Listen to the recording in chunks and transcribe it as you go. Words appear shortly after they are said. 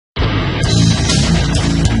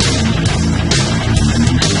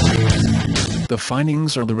The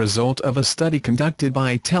findings are the result of a study conducted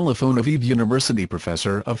by Tel Aviv University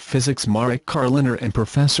Professor of Physics Marek Karliner and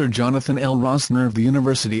Professor Jonathan L. Rosner of the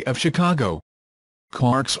University of Chicago.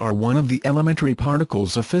 Quarks are one of the elementary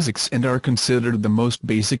particles of physics and are considered the most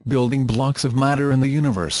basic building blocks of matter in the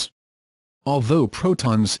universe. Although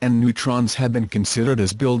protons and neutrons have been considered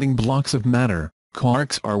as building blocks of matter,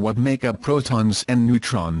 quarks are what make up protons and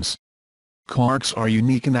neutrons. Quarks are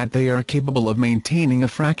unique in that they are capable of maintaining a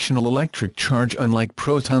fractional electric charge, unlike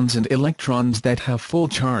protons and electrons that have full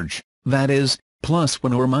charge, that is,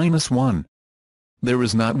 +1 or -1. There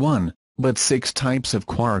is not one, but 6 types of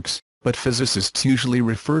quarks, but physicists usually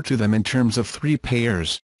refer to them in terms of 3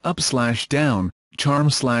 pairs, up/down,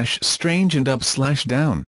 charm/strange and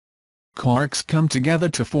up/down. Quarks come together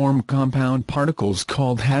to form compound particles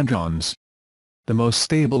called hadrons. The most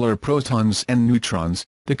stable are protons and neutrons,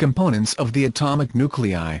 the components of the atomic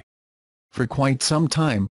nuclei. For quite some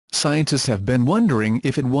time, scientists have been wondering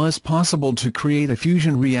if it was possible to create a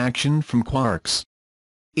fusion reaction from quarks.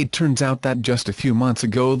 It turns out that just a few months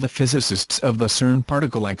ago the physicists of the CERN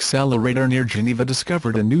particle accelerator near Geneva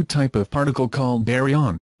discovered a new type of particle called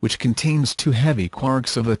baryon, which contains 2 heavy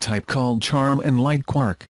quarks of the type called charm and light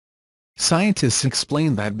quark. Scientists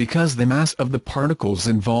explain that because the mass of the particles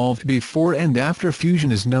involved before and after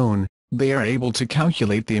fusion is known, they are able to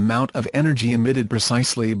calculate the amount of energy emitted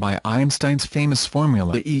precisely by Einstein's famous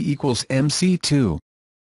formula E=mc².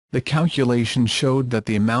 The calculation showed that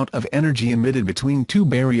the amount of energy emitted between 2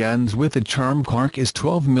 baryons with a charm quark is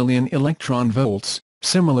 12 million electron volts,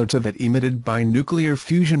 similar to that emitted by nuclear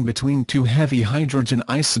fusion between 2 heavy hydrogen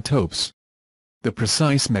isotopes. The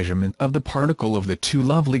precise measurement of the particle of the 2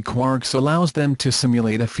 lovely quarks allows them to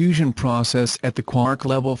simulate a fusion process at the quark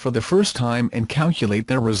level for the first time and calculate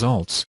their results,